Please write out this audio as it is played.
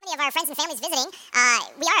our friends and families visiting.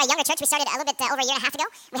 We are a younger church. We started a little bit over a year and a half ago.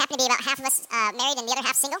 We happen to be about half of us married and the other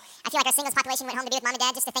half single. I feel like our singles population went home to be with mom and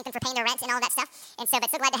dad just to thank them for paying their rent and all that stuff. And so, but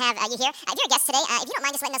so glad to have you here. If you're a guest today, if you don't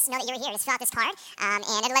mind just letting us know that you're here, just fill out this card and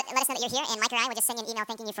let us know that you're here. And Mike or I will just send you an email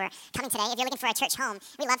thanking you for coming today. If you're looking for a church home,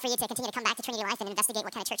 we'd love for you to continue to come back to Trinity Life and investigate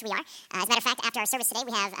what kind of church we are. As a matter of fact, after our service today,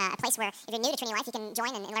 we have a place where if you're new to Trinity Life, you can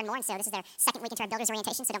join and learn more. And so this is their second week into our builders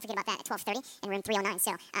orientation, so don't forget about that at 12:30 in room 309.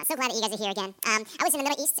 So so glad that you guys are here again. I was in the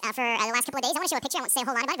Middle East for the last couple of days. I want to show a picture. I won't say a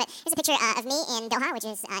whole lot about it, but here's a picture of me in Doha, which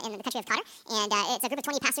is in the country of Qatar. And it's a group of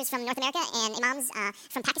 20 pastors from North America and imams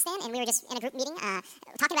from Pakistan. And we were just in a group meeting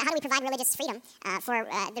talking about how do we provide religious freedom for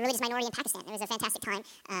the religious minority in Pakistan. It was a fantastic time.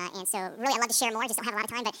 And so really I'd love to share more. I just don't have a lot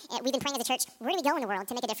of time. But we've been praying as a church, where do we go in the world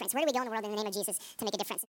to make a difference? Where do we go in the world in the name of Jesus to make a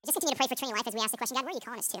difference? Just continue to pray for Trinity Life as we ask the question, God, where are you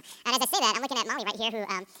calling us to? And as I say that, I'm looking at Molly right here, who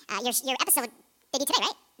your episode debuted today,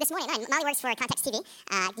 right? This morning. No, Molly works for Context TV. Do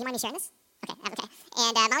you mind me sharing this? Okay.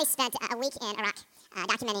 And Molly spent a week in Iraq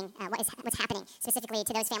documenting what's happening, specifically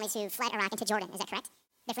to those families who fled Iraq into Jordan. Is that correct?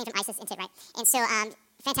 They're fleeing from ISIS into, right? And so,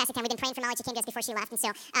 fantastic time. We've been praying for Molly. She came to us before she left. And so,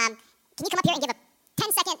 can you come up here and give a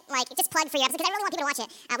 10-second, just plug for your episode? Because I really want people to watch it.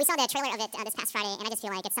 We saw the trailer of it this past Friday, and I just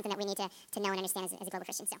feel like it's something that we need to know and understand as a global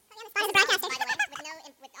Christian. So, As a broadcaster. by the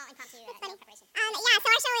way, with all impromptu preparation. So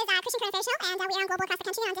our show is Christian Current Affairs Show, and we are on global across the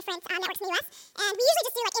country on different networks in the U.S. And we usually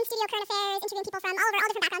just do in-studio current affairs, interviewing people from all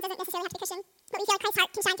different backgrounds. Doesn't necessarily have to be Christian, but we feel like Christ's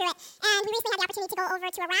heart can shine through it. And we recently had the opportunity to go over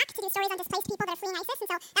to Iraq to do stories on displaced people that are fleeing ISIS. And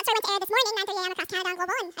so that story went to air this morning, 9:30 a.m. across Canada on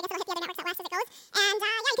Global, and I guess it'll hit the other networks out west as it goes. And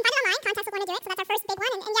you can find it online. Context will want to do it, so that's our first big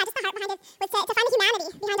one. And just the heart behind it was to find the humanity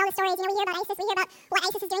behind all the stories. We hear about ISIS, we hear about what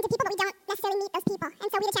ISIS is doing to people, but we don't necessarily meet those people. And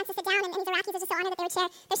so we had a chance to sit down, and these Iraqis are just so honored that they would share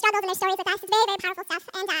their struggles and their stories with us. It's very, very powerful stuff.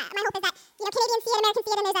 And my hope is that Canadians see it, Americans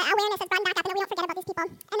see it, and there's an awareness that's brought back up, and that we don't forget about these people.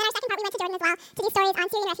 And then our second part, we went to Jordan as well to do stories on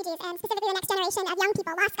Syrian refugees, and specifically the next generation of young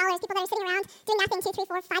people, lost scholars, people that are sitting around doing nothing 2, 3,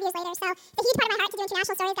 4, 5 years later. So it's a huge part of my heart to do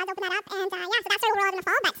international stories. God's opened that up, and so that story will roll out in the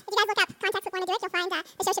fall. But if you guys look up Context would want to do it, you'll find the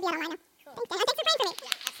show should be out online now. Cool. Thanks for praying for me.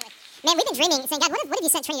 Yeah, absolutely. Man, we've been dreaming, saying, God, what if you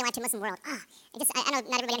sent Trinity Life to a Muslim world? I know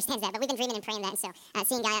not everybody understands that, but we've been dreaming and praying that, and so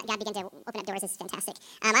seeing God begin to open up doors is fantastic.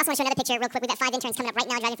 I also want to show another picture real quick. We've got 5 interns coming up right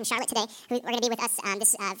now, driving from Charlotte today, who are going to be with us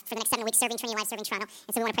for the next 7 weeks, serving Trinity Life, serving Toronto, and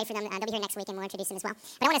so we want to pray for them. They'll be here next week, and we'll introduce them as well.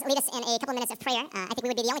 But I want to lead us in a couple of minutes of prayer. I think we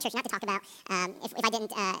would be the only church not to talk about, if I didn't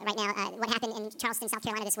right now, what happened in Charleston, South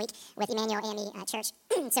Carolina this week with Emmanuel AME Church.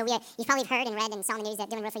 So you've probably heard and read and saw in the news that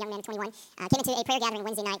Dylan Roof, a young man of 21, came into a prayer gathering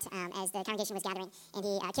Wednesday night as the congregation was gathering, and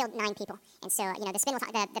he killed 9 people. And so,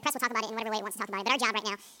 the press will talk about it in whatever way it wants to talk about it. But our job right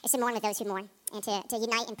now is to mourn with those who mourn and to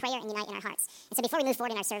unite in prayer and unite in our hearts. And so before we move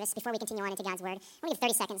forward in our service, before we continue on into God's word, I want to give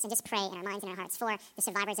 30 seconds and just pray in our minds and our hearts for the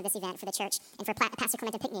survivors of this event, for the church, and for Pastor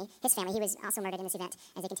Clemento Pickney, his family. He was also murdered in this event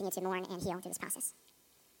as they continue to mourn and heal through this process.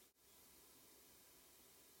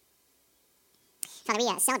 Father,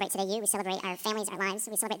 we celebrate today you. We celebrate our families, our lives.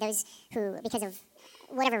 We celebrate those who, because of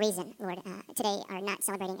whatever reason, Lord, today are not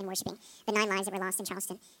celebrating and worshiping the 9 lives that were lost in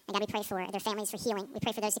Charleston. And God, we pray for their families, for healing. We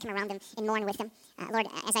pray for those who come around them and mourn with them. Lord,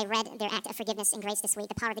 as I read their act of forgiveness and grace this week,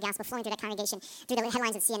 the power of the gospel flowing through that congregation, through the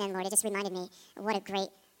headlines of CNN, Lord, it just reminded me what a great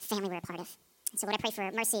family we're a part of. So, Lord, I pray for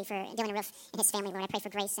mercy for Dylan Roof and his family, Lord. I pray for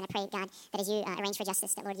grace, and I pray, God, that as you arrange for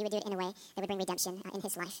justice, that, Lord, you would do it in a way that would bring redemption in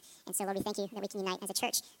his life. And so, Lord, we thank you that we can unite as a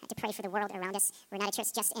church to pray for the world around us. We're not a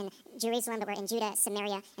church just in Jerusalem, but we're in Judah,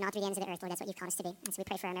 Samaria, and all 3 ends of the earth, Lord. That's what you've called us to be. And so we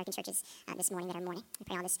pray for our American churches this morning that are mourning. We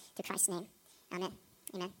pray all this through Christ's name. Amen.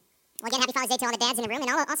 Amen. Well, again, happy Father's Day to all the dads in the room, and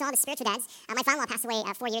also all the spiritual dads. My father-in-law passed away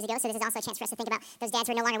 4 years ago, so this is also a chance for us to think about those dads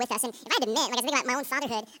who are no longer with us. And if I had to admit, as I think about my own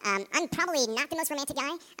fatherhood, I'm probably not the most romantic guy.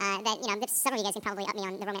 Some of you guys can probably up me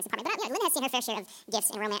on the romance department, but Lynn has seen her fair share of gifts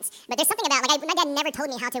and romance. But there's something about, my dad never told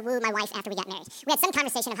me how to woo my wife after we got married. We had some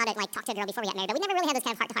conversation of how to, talk to a girl before we got married, but we never really had those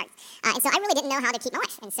kind of heart-to-hearts. And so I really didn't know how to keep my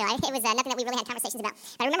wife. And so it was nothing that we really had conversations about.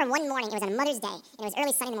 But I remember one morning, it was on Mother's Day, and it was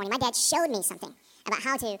early Sunday morning, my dad showed me something about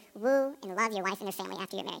how to woo and love your wife and your family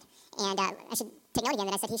after you're married. And I should take note again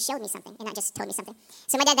that I said he showed me something and not just told me something.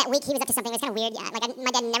 So my dad that week, he was up to something. It was kind of weird.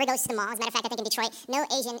 My dad never goes to the mall. As a matter of fact, I think in Detroit, no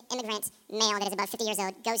Asian immigrant male that is above 50 years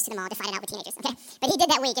old goes to the mall to fight it out with teenagers, okay? But he did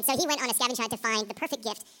that week, and so he went on a scavenger hunt to find the perfect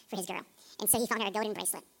gift for his girl. And so he found her a golden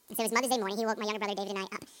bracelet. And so it was Mother's Day morning. He woke my younger brother David and I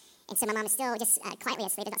up. And so my mom was still just quietly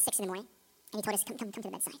asleep. It was about 6 in the morning. And he told us, come to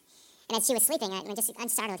the bedside. And as she was sleeping, just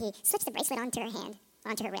unstartled, he slips the bracelet onto her hand,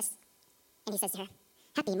 onto her wrist. And he says to her,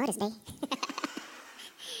 "Happy Mother's Day."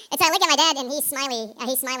 And so I look at my dad, and he's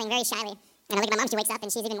smiling very shyly. And I look at my mom, she wakes up,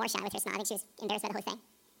 and she's even more shy with her smile. I think she was embarrassed by the whole thing.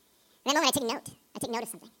 And in that moment, I took note of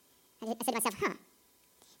something. I said to myself,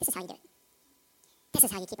 this is how you do it. This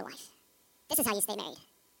is how you keep a wife. This is how you stay married.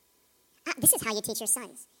 This is how you teach your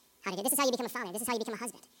sons how to do it. This is how you become a father. This is how you become a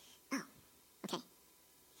husband. Oh, okay.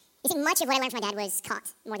 You I think much of what I learned from my dad was caught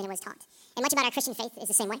more than it was taught. And much about our Christian faith is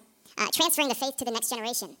the same way. Transferring the faith to the next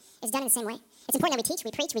generation is done in the same way. It's important that we teach,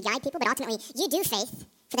 we preach, we guide people, but ultimately, you do faith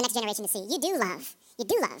for the next generation to see. You do love. You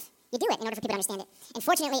do love. You do it in order for people to understand it. And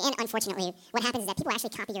fortunately and unfortunately, what happens is that people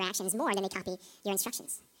actually copy your actions more than they copy your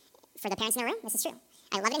instructions. For the parents in the room, this is true.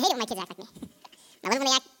 I love it and hate it when my kids act like me. I love it when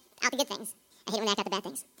they act out the good things. I hate it when they act out the bad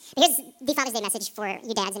things. But here's the Father's Day message for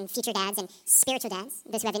you dads and future dads and spiritual dads,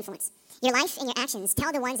 those who have influence. Your life and your actions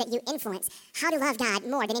tell the ones that you influence how to love God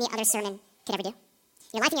more than any other sermon could ever do.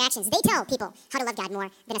 Your life and your actions, they tell people how to love God more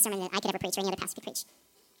than a sermon that I could ever preach or any other pastor could preach.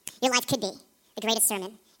 Your life could be the greatest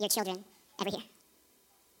sermon your children ever hear.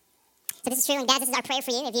 So this is true, and dads, this is our prayer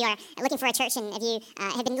for you. If you are looking for a church and if you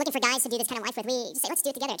have been looking for guys to do this kind of life with, we just say, let's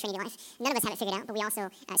do it together at Trinity Life. None of us have it figured out, but we also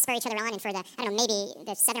spur each other on, and for the, maybe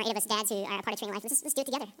the 7 or 8 of us dads who are a part of Trinity Life, let's do it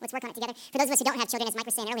together. Let's work on it together. For those of us who don't have children, as Mike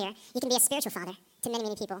was saying earlier, you can be a spiritual father to many,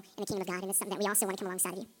 many people in the kingdom of God, and it's something that we also want to come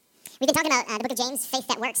alongside of you. We've been talking about the book of James, faith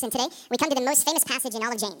that works, and today we come to the most famous passage in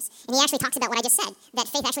all of James. And he actually talks about what I just said, that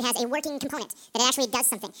faith actually has a working component, that it actually does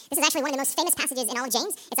something. This is actually one of the most famous passages in all of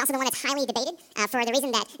James. It's also the one that's highly debated for the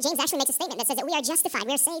reason that James actually makes a statement that says that we are justified,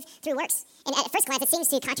 we are saved through works. And at first glance, it seems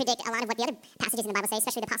to contradict a lot of what the other passages in the Bible say,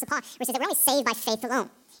 especially the Apostle Paul, where it says that we're only saved by faith alone.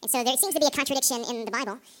 And so there seems to be a contradiction in the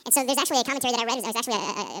Bible. And so there's actually a commentary that I read. There's actually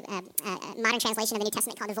a modern translation of the New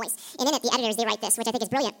Testament called The Voice. And in it, the editors, they write this, which I think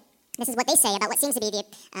is brilliant. This is what they say about what seems to be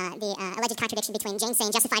the alleged contradiction between James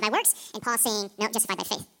saying justified by works and Paul saying, no, justified by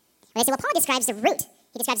faith. They say, well, Paul describes the root.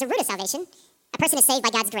 He describes the root of salvation. A person is saved by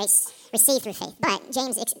God's grace, received through faith. But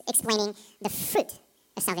James explaining the fruit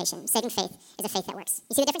of salvation, saving faith, is a faith that works.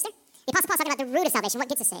 You see the difference there? The Apostle Paul's talking about the root of salvation, what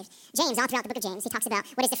gets us saved. James, all throughout the book of James, he talks about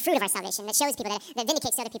what is the fruit of our salvation that shows people, that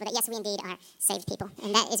vindicates to other people that, yes, we indeed are saved people.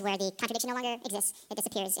 And that is where the contradiction no longer exists. It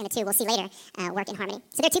disappears. And the two, we'll see later, work in harmony.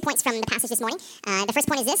 So there are 2 points from the passage this morning. The first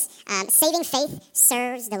point is this. Saving faith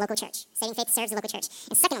serves the local church. Saving faith serves the local church.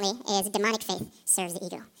 And secondly is demonic faith serves the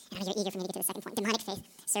ego. And you're eager for me to get to the second point. Demonic faith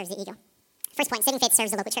serves the ego. First point, saving faith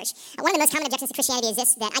serves the local church. One of the most common objections to Christianity is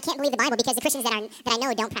this, that I can't believe the Bible because the Christians that I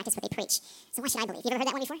know don't practice what they preach. So why should I believe? You ever heard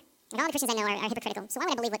that one before? Like, all the Christians I know are hypocritical, so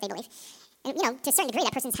why would I believe what they believe? And, to a certain degree,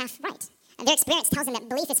 that person's half right. And their experience tells them that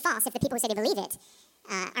belief is false if the people who say they believe it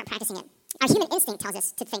aren't practicing it. Our human instinct tells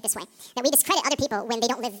us to think this way, that we discredit other people when they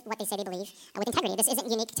don't live what they say they believe with integrity. This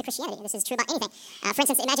isn't unique to Christianity. This is true about anything. For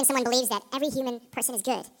instance, imagine someone believes that every human person is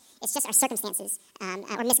good. It's just our circumstances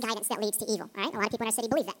or misguidance that leads to evil. All right? A lot of people in our city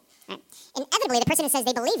believe that. Right? Inevitably, the person who says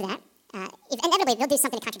they believe that, inevitably, they'll do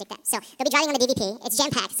something to contradict that. So they'll be driving on the DVP. It's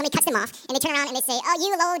jam-packed. Somebody cuts them off, and they turn around and they say, oh,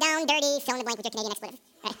 you low, down, dirty, fill in the blank with your Canadian expletive.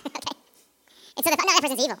 Right? Okay. And so that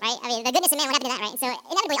person's evil, right? I mean, the goodness of man, what happened to that, right? And so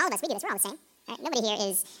inevitably, all of us, we do this. We're all the same. Right? Nobody here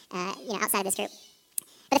is, outside of this group.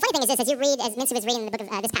 But the funny thing is this, as you read, as Mincy was reading the book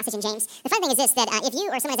of this passage in James, the funny thing is this, that if you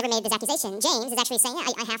or someone has ever made this accusation, James is actually saying,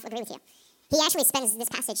 yeah, I half agree with you. He actually spends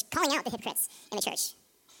this passage calling out the hypocrites in the church.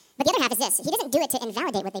 But the other half is this, he doesn't do it to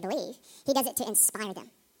invalidate what they believe, he does it to inspire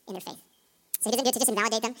them in their faith. So he doesn't do it to just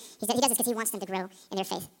invalidate them, he does it because he wants them to grow in their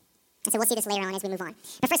faith. And so we'll see this later on as we move on.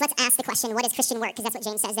 But first, let's ask the question, what is Christian work? Because that's what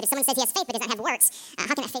James says, that if someone says he has faith but does not have works, how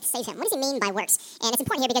can that faith save him? What does he mean by works? And it's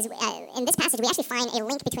important here because in this passage, we actually find a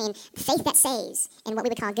link between faith that saves and what we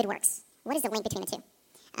would call good works. What is the link between the two?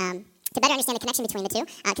 To better understand the connection between the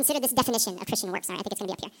two, consider this definition of Christian works. All right, I think it's going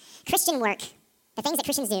to be up here. Christian work, the things that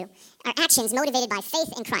Christians do, are actions motivated by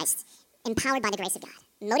faith in Christ, empowered by the grace of God.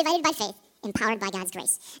 Motivated by faith, empowered by God's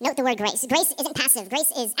grace. Note the word grace. Grace isn't passive.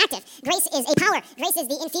 Grace is active. Grace is a power. Grace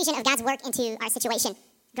is the infusion of God's work into our situation.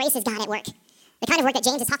 Grace is God at work. The kind of work that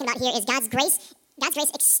James is talking about here is God's grace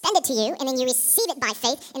extended to you, and then you receive it by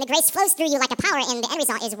faith, and the grace flows through you like a power, and the end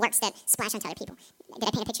result is works that splash onto other people. Did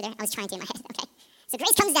I paint a picture there? I was trying to in my head. Okay. So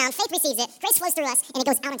grace comes down, faith receives it, grace flows through us, and it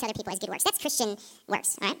goes out onto other people as good works. That's Christian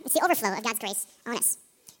works, all right? It's the overflow of God's grace on us.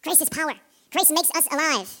 Grace is power. Grace makes us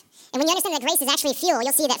alive. And when you understand that grace is actually fuel,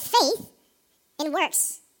 you'll see that faith and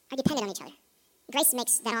works are dependent on each other. Grace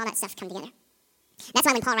makes all that stuff come together. That's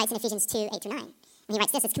why when Paul writes in Ephesians 2:8-9, when he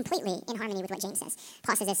writes this, it's completely in harmony with what James says.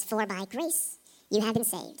 Paul says this, for by grace you have been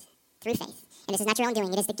saved through faith. And this is not your own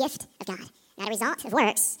doing, it is the gift of God, not a result of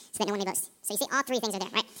works, so that no one may boast. So you see, all 3 things are there,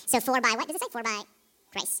 right? So for by, what does it say? For by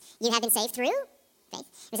grace. You have been saved through faith.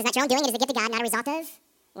 This is not your own doing, it is the gift of God, not a result of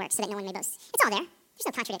works, so that no one may boast. It's all there. There's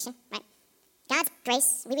no contradiction, right? God's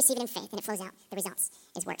grace, we receive it in faith, and it flows out. The results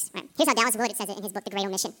is works, right? Here's how Dallas Willard says it in his book, The Great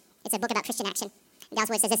Omission. It's a book about Christian action. Dallas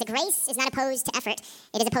Willard says this, grace is not opposed to effort,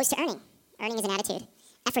 it is opposed to earning. Earning is an attitude.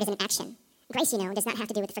 Effort is an action. Grace, does not have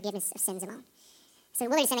to do with the forgiveness of sins alone. So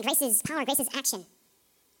Willard is saying that grace is power, grace is action.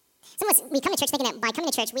 Some of us, we come to church thinking that by coming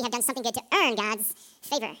to church, we have done something good to earn God's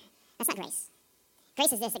favor. That's not grace.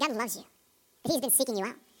 Grace is this, that God loves you, that he's been seeking you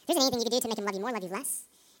out. There isn't anything you can do to make him love you more, love you less.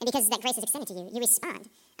 And because that grace is extended to you, you respond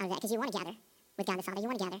out of that because you want to gather with God the Father. You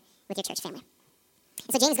want to gather with your church family.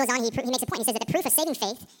 And so James goes on, he makes a point. He says that the proof of saving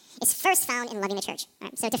faith is first found in loving the church.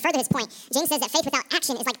 Right? So to further his point, James says that faith without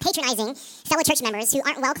action is like patronizing fellow church members who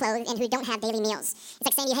aren't well-clothed and who don't have daily meals. It's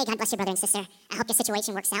like saying to you, hey, God bless your brother and sister. I hope your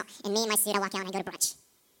situation works out. And me and my suit, I walk out and I go to brunch.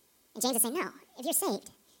 And James is saying, no, if you're saved,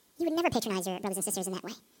 you would never patronize your brothers and sisters in that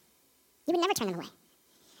way. You would never turn them away.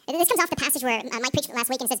 And this comes off the passage where Mike preached last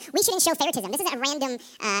week and says, we shouldn't show favoritism. This is a random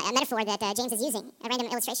metaphor that James is using, a random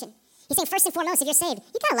illustration. He's saying, first and foremost, if you're saved,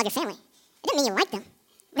 you gotta love your family. It doesn't mean you like them,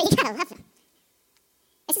 but you gotta love them.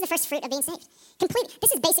 This is the first fruit of being saved.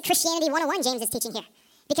 This is basic Christianity 101 James is teaching here.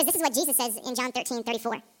 Because this is what Jesus says in John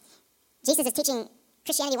 13:34. Jesus is teaching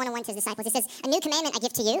Christianity 101 to his disciples. He says, a new commandment I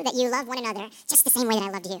give to you, that you love one another just the same way that I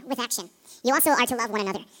loved you, with action. You also are to love one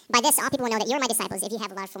another. By this, all people will know that you're my disciples if you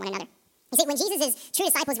have love for one another. You see, when Jesus' true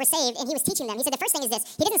disciples were saved and he was teaching them, he said the first thing is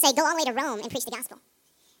this. He didn't say, go all the way to Rome and preach the gospel.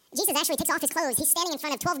 Jesus actually takes off his clothes. He's standing in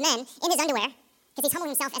front of 12 men in his underwear because he's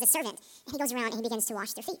humbling himself as a servant. And he goes around and he begins to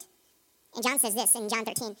wash their feet. And John says this in John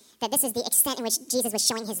 13, that this is the extent in which Jesus was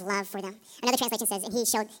showing his love for them. Another translation says, and he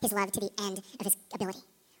showed his love to the end of his ability,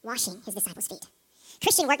 washing his disciples' feet.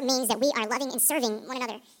 Christian work means that we are loving and serving one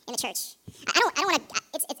another in the church. I don't want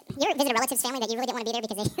to, you ever visit a relative's family that you really didn't want to be there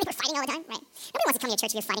because they were fighting all the time, right? Nobody wants to come to your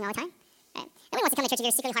church if you're fighting all the time. Right? Nobody wants to come to church if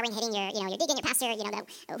you're secretly harboring, hating your deacon, your pastor,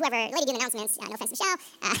 whoever, lady doing announcements, no offense, Michelle.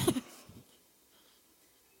 I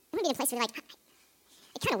want to be in a place where they're like,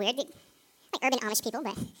 it's kind of weird, like urban Amish people,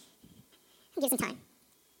 but give some time.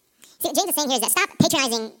 See, what James is saying here is that stop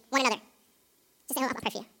patronizing one another. Just say, oh, I'll pray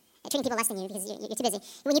for you. Treating people less than you because you're too busy.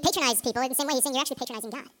 When you patronize people, in the same way, he's saying you're actually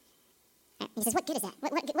patronizing God. Right? And he says, what good is that?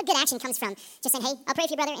 What good action comes from just saying, hey, I'll pray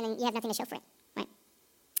for you, brother, and then you have nothing to show for it, right?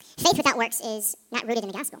 Faith without works is not rooted in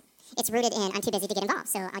the gospel. It's rooted in, I'm too busy to get involved,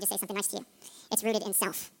 so I'll just say something nice to you. It's rooted in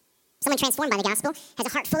self. Someone transformed by the gospel has a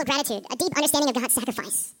heart full of gratitude, a deep understanding of God's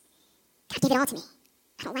sacrifice. God gave it all to me.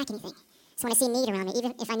 I don't lack anything. So when I see need around me,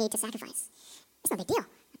 even if I need to sacrifice, it's no big deal.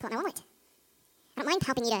 I pull out my wallet. I don't mind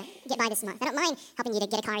helping you to get by this month. I don't mind helping you to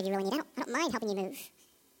get a car if you really need it. I don't mind helping you move.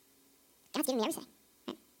 God's giving me everything.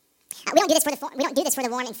 Right? We don't do this for the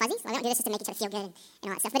warm and fuzzies. We don't do this just to make each other feel good and all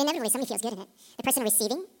that stuff. But inevitably, somebody feels good in it. The person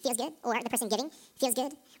receiving feels good, or the person giving feels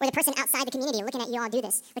good, or the person outside the community looking at you all do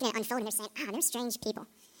this, looking at it unfold, and they're saying, they're strange people.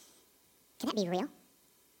 Can that be real?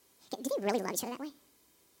 Do they really love each other that way?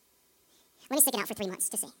 Let me stick it out for 3 months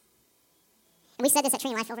to see. And we said this at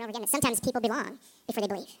Trinity Life over and over again, that sometimes people belong before they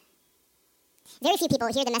believe. Very few people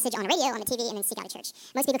hear the message on the radio, on the TV, and then seek out a church.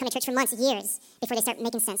 Most people come to church for months, years, before they start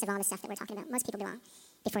making sense of all the stuff that we're talking about. Most people belong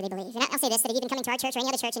before they believe. And I'll say this, that if you've been coming to our church or any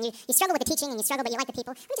other church and you struggle with the teaching and you struggle but you like the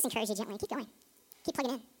people, let me just encourage you gently. Keep going. Keep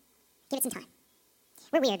plugging in. Give it some time.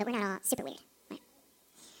 We're weird, but we're not all super weird. Right?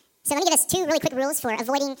 So let me give us 2 really quick rules for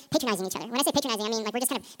avoiding patronizing each other. When I say patronizing, I mean like we're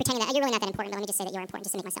just kind of pretending that you're really not that important, but let me just say that you're important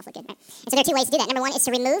just to make myself look good. Right? And so there are 2 ways to do that. Number 1 is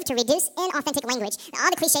to remove, to reduce inauthentic language, all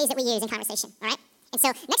the cliches that we use in conversation. All right? And so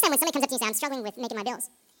next time when somebody comes up to you and says, I'm struggling with making my bills,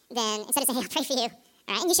 then instead of saying, hey, I'll pray for you,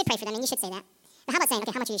 all right, and you should pray for them, and you should say that. But how about saying,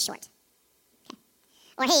 okay, how much are you short? Okay.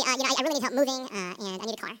 Or, hey, I really need help moving, and I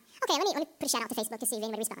need a car. Okay, let me put a shout out to Facebook to see if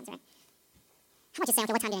anybody responds, right? How about just saying,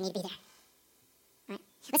 okay, what time do I need to be there? All right?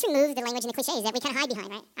 Let's remove the language and the cliches that we kind of hide behind,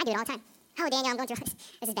 right? I do it all the time. Oh, Daniel, I'm going through this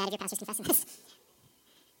is bad if your pastor's confessing this.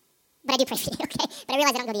 But I do pray for you, okay? But I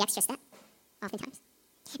realize I don't go the extra step, oftentimes.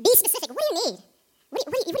 Be specific. What do you need? What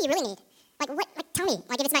do you really need? Like, tell me.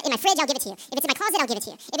 Like, if it's in my fridge, I'll give it to you. If it's in my closet, I'll give it to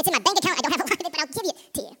you. If it's in my bank account, I don't have a lot of it, but I'll give it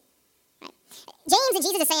to you. Right? James and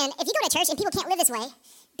Jesus are saying, if you go to church and people can't live this way,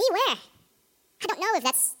 beware. I don't know if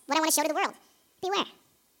that's what I want to show to the world. Beware.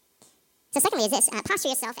 So secondly is this, posture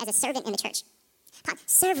yourself as a servant in the church.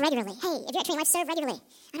 Serve regularly. Hey, if you're at Trinity Life, serve regularly.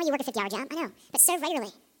 I know you work a 50-hour job, I know, but serve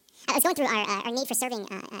regularly. I was going through our need for serving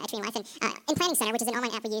at Trinity Life, and in Planning Center, which is an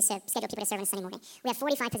online app we use to schedule people to serve on a Sunday morning, we have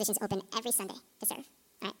 45 positions open every Sunday to serve.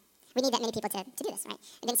 Right? We need that many people to do this, right?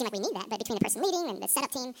 It didn't seem like we need that, but between the person leading and the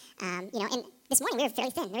setup team, and this morning we were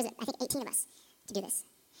fairly thin. There was, I think, 18 of us to do this.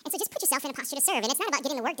 And so just put yourself in a posture to serve. And it's not about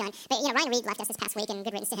getting the work done. But, Ryan Reed left us this past week, and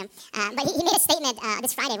good riddance to him. But he made a statement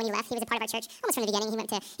this Friday when he left. He was a part of our church almost from the beginning.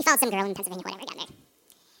 He followed some girl in Pennsylvania, whatever, got married.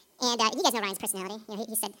 And you guys know Ryan's personality.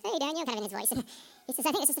 He said, hey, Daniel, kind of in his voice. He says,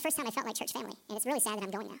 I think this is the first time I felt like church family. And it's really sad that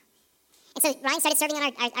I'm going now. And so Ryan started serving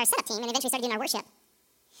on our setup team and eventually started doing our worship.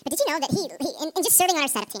 But did you know that he in just serving on our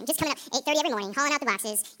setup team, just coming up 8:30 every morning, hauling out the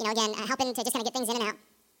boxes, helping to just kind of get things in and out,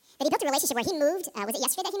 that he built a relationship where he moved. Was it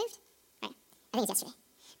yesterday that he moved? Right. I think it's yesterday.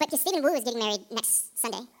 But Stephen Wu is getting married next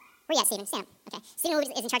Sunday. Where you at, Stephen? Stand up. Okay. Stephen Wu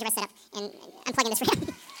is in charge of our setup, and I'm plugging this for him.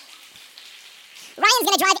 Ryan's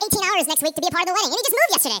going to drive 18 hours next week to be a part of the wedding, and he just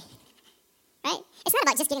moved yesterday. right? It's not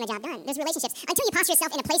about just getting the job done. There's relationships. Until you posture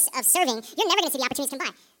yourself in a place of serving, you're never going to see the opportunities come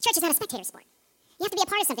by. Church is not a spectator sport. You have to be a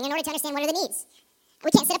part of something in order to understand what are the needs.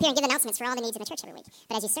 We can't sit up here and give announcements for all the needs in the church every week.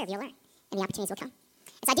 But as you serve, you'll learn, and the opportunities will come.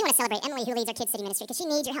 And so I do want to celebrate Emily, who leads our Kids City ministry, because she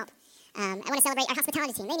needs your help. I want to celebrate our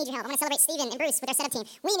hospitality team. They need your help. I want to celebrate Stephen and Bruce with our setup team.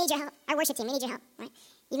 We need your help. Our worship team, we need your help. Right?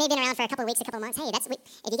 You may have been around for a couple of weeks, a couple of months. Hey,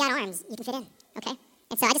 if you got arms, you can fit in. Okay?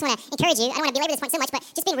 And so I just want to encourage you. I don't want to belabor this point so much, but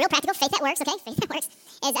just being real practical, faith that works, okay? Faith that works.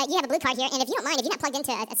 Is you have a blue card here, and if you don't mind, if you're not plugged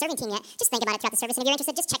into a serving team yet, just think about it throughout the service. And if you're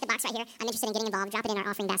interested, just check the box right here. I'm interested in getting involved. Drop it in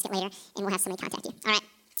our offering basket later, and we'll have somebody contact you. All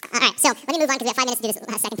right. So let me move on because we have 5 minutes to do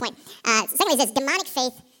this second point. Secondly is this: demonic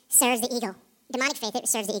faith serves the ego. Demonic faith, it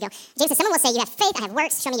serves the ego. James says, someone will say, you have faith, I have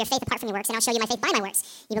works. Show me your faith apart from your works, and I'll show you my faith by my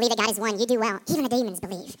works. You believe that God is one, you do well. Even the demons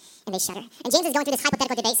believe, and they shudder. And James is going through this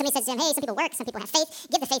hypothetical debate. Somebody says to him, hey, some people work, some people have faith.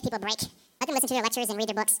 Give the faith people a break. Let them listen to their lectures and read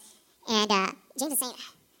their books. And James is saying,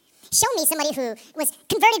 show me somebody who was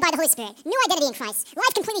converted by the Holy Spirit, new identity in Christ,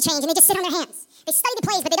 life completely changed, and they just sit on their hands. They study the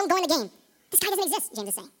plays, but they don't go in the game. This guy doesn't exist, James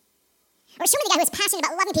is saying. Or show me the guy who is passionate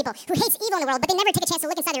about loving people, who hates evil in the world, but they never take a chance to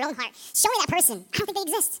look inside their own heart. Show me that person. I don't think they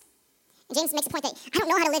exist. And James makes the point that I don't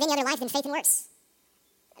know how to live any other life than faith and works.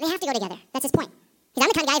 They have to go together. That's his point. Because I'm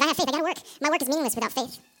the kind of guy, if I have faith, I got to work. My work is meaningless without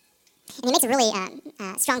faith. And he makes a really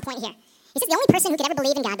strong point here. He says the only person who could ever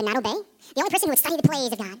believe in God but not obey, the only person who would study the plays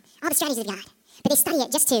of God, all the strategies of God, but they study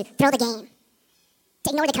it just to throw the game, to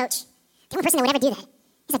ignore the coach, the only person that would ever do that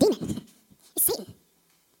is a demon. It's Satan.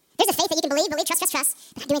 There's a faith that you can believe, trust,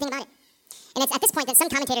 but not do anything about it. And it's at this point that some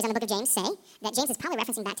commentators on the book of James say that James is probably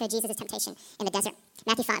referencing back to Jesus' temptation in the desert.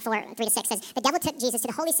 Matthew 4:3-6 says, the devil took Jesus to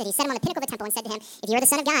the holy city, set him on the pinnacle of the temple, and said to him, if you are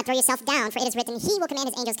the Son of God, throw yourself down, for it is written, he will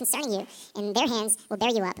command his angels concerning you, and their hands will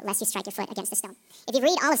bear you up, lest you strike your foot against a stone. If you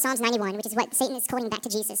read all of Psalms 91, which is what Satan is quoting back to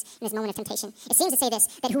Jesus in this moment of temptation, it seems to say this,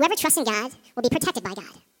 that whoever trusts in God will be protected by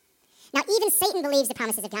God. Now, even Satan believes the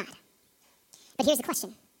promises of God. But here's the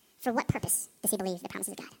question. For what purpose does he believe the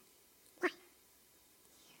promises of God? Why?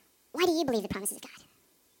 Why do you believe the promises of God?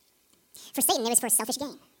 For Satan, it was for selfish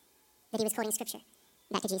gain that he was quoting Scripture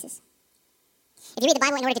back to Jesus. If you read the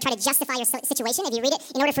Bible in order to try to justify your situation, if you read it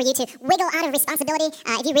in order for you to wiggle out of responsibility,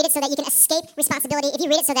 if you read it so that you can escape responsibility, if you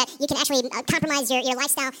read it so that you can actually compromise your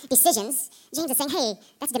lifestyle decisions, James is saying, hey,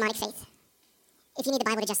 that's demonic faith. If you need the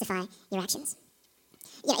Bible to justify your actions.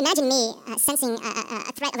 You know, imagine me sensing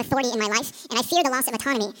a threat of authority in my life, and I fear the loss of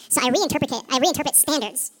autonomy, so I reinterpret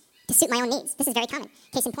standards to suit my own needs. This is very common.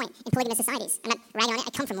 Case in point, in polygamous societies. I'm not ragging on it.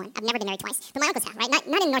 I come from one. I've never been married twice. But my uncles have, right?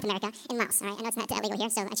 Not in North America, in Laos, all right? I know it's not illegal here,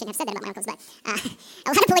 so I shouldn't have said that about my uncles, but a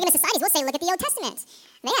lot of polygamous societies will say, look at the Old Testament.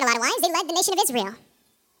 They had a lot of wives. They led the nation of Israel.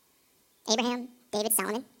 Abraham, David,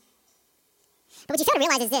 Solomon. But what you fail to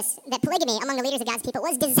realize is this, that polygamy among the leaders of God's people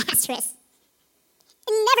was disastrous.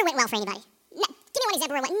 It never went well for anybody. Give me one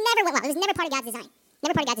example where it never went well. It was never part of God's design.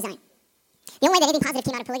 Never part of God's design. The only way that anything positive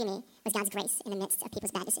came out of polygamy was God's grace in the midst of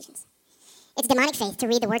people's bad decisions. It's demonic faith to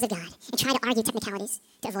read the words of God and try to argue technicalities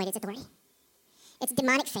to avoid its authority. It's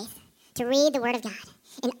demonic faith to read the word of God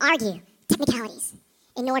and argue technicalities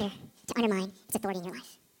in order to undermine its authority in your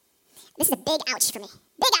life. This is a big ouch for me.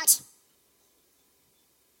 Big ouch!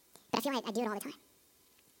 But I feel like I do it all the time.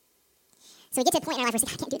 So we get to a point in our life where we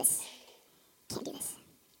say, I can't do this. Can't do this.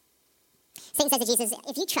 Satan says to Jesus,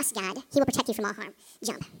 if you trust God, he will protect you from all harm.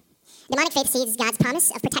 Jump. Demonic faith sees God's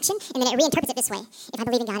promise of protection, and then it reinterprets it this way. If I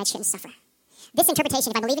believe in God, I shouldn't suffer. This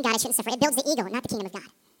interpretation, if I believe in God, I shouldn't suffer, it builds the ego, not the kingdom of God.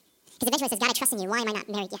 Because eventually it says, God, I trust in you. Why am I not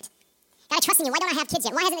married yet? God, I trust in you. Why don't I have kids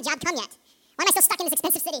yet? Why hasn't the job come yet? Why am I still stuck in this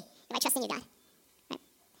expensive city if I trust in you, God? Right?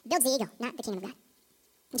 It builds the ego, not the kingdom of God.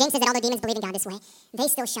 James says that although demons believe in God this way, they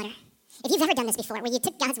still shudder. If you've ever done this before, where you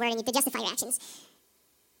took God's word and you justify your actions,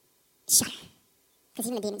 shudder.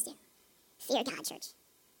 Because even the demons do. Fear God, church.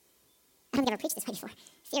 I don't think I've ever preached this way before.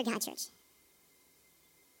 Fear God, church.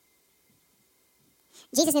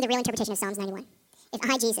 Jesus knew the real interpretation of Psalms 91. If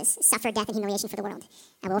I, Jesus, suffer death and humiliation for the world,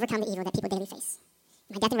 I will overcome the evil that people daily face.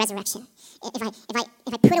 My death and resurrection. If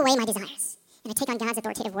I put away my desires and I take on God's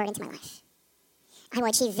authoritative word into my life, I will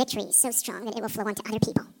achieve victory so strong that it will flow onto other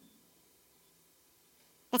people.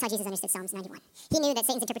 That's how Jesus understood Psalms 91. He knew that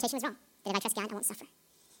Satan's interpretation was wrong. That if I trust God, I won't suffer.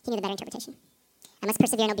 He knew the better interpretation. I must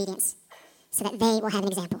persevere in obedience so that they will have an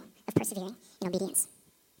example of persevering in obedience.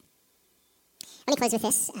 Let me close with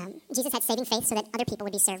this. Jesus had saving faith so that other people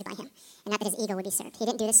would be served by him, and not that his ego would be served. He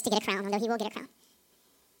didn't do this to get a crown, although he will get a crown.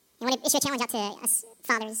 I want to issue a challenge out to us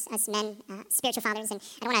fathers, us men, spiritual fathers, and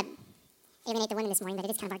I don't want to alienate the women this morning, but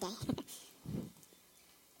it is kind of our day.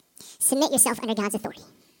 Submit yourself under God's authority,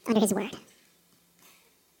 under his word.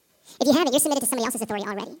 If you haven't, you're submitted to somebody else's authority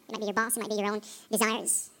already. It might be your boss, it might be your own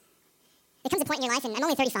desires. There comes a point in your life, and I'm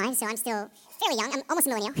only 35, so I'm still fairly young. I'm almost a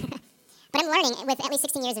millennial. But I'm learning with at least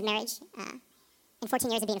 16 years of marriage in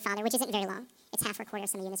 14 years of being a father, which isn't very long. It's half or a quarter of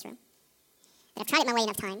some of you in this room. But I've tried it my way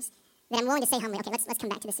enough times that I'm willing to say humbly, okay, let's come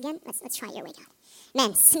back to this again. Let's try it your way, God.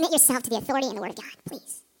 Men, submit yourself to the authority and the word of God,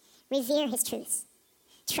 please. Revere his truths.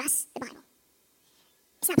 Trust the Bible.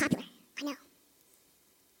 It's not popular, I know.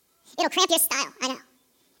 It'll cramp your style, I know.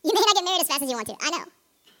 You may not get married as fast as you want to, I know.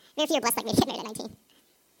 Very few are blessed like me to get married at 19.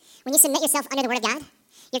 When you submit yourself under the word of God,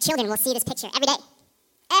 your children will see this picture every day.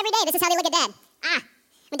 Every day, this is how they look at dad.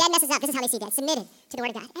 When dad messes up, this is how they see dad, submitted to the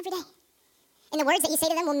word of God, every day. And the words that you say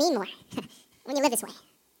to them will mean more when you live this way.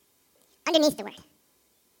 Underneath the word.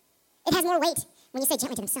 It has more weight when you say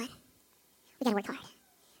gently to them, son, we gotta work hard.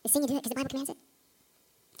 The thing you do it because the Bible commands it.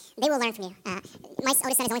 They will learn from you. My oldest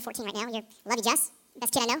son is only 14 right now. Love you, Jess.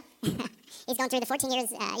 Best kid I know. He's going through the 14 years,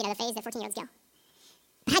 the phase that 14-year-olds go.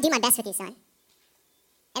 But I do my best with you, son.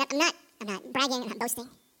 And I'm not bragging, I'm not boasting.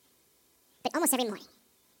 But almost every morning,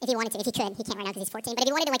 if he wanted to, if he could, he can't right now because he's 14, but if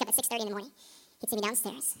he wanted to wake up at 6:30 in the morning, he'd see me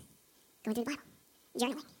downstairs, going through the Bible,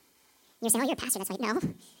 journaling. And you're saying, oh, you're a pastor. That's right. No,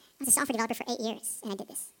 I was a software developer for 8 years, and I did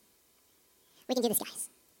this. We can do this, guys.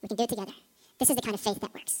 We can do it together. This is the kind of faith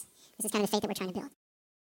that works. This is kind of the faith that we're trying to build.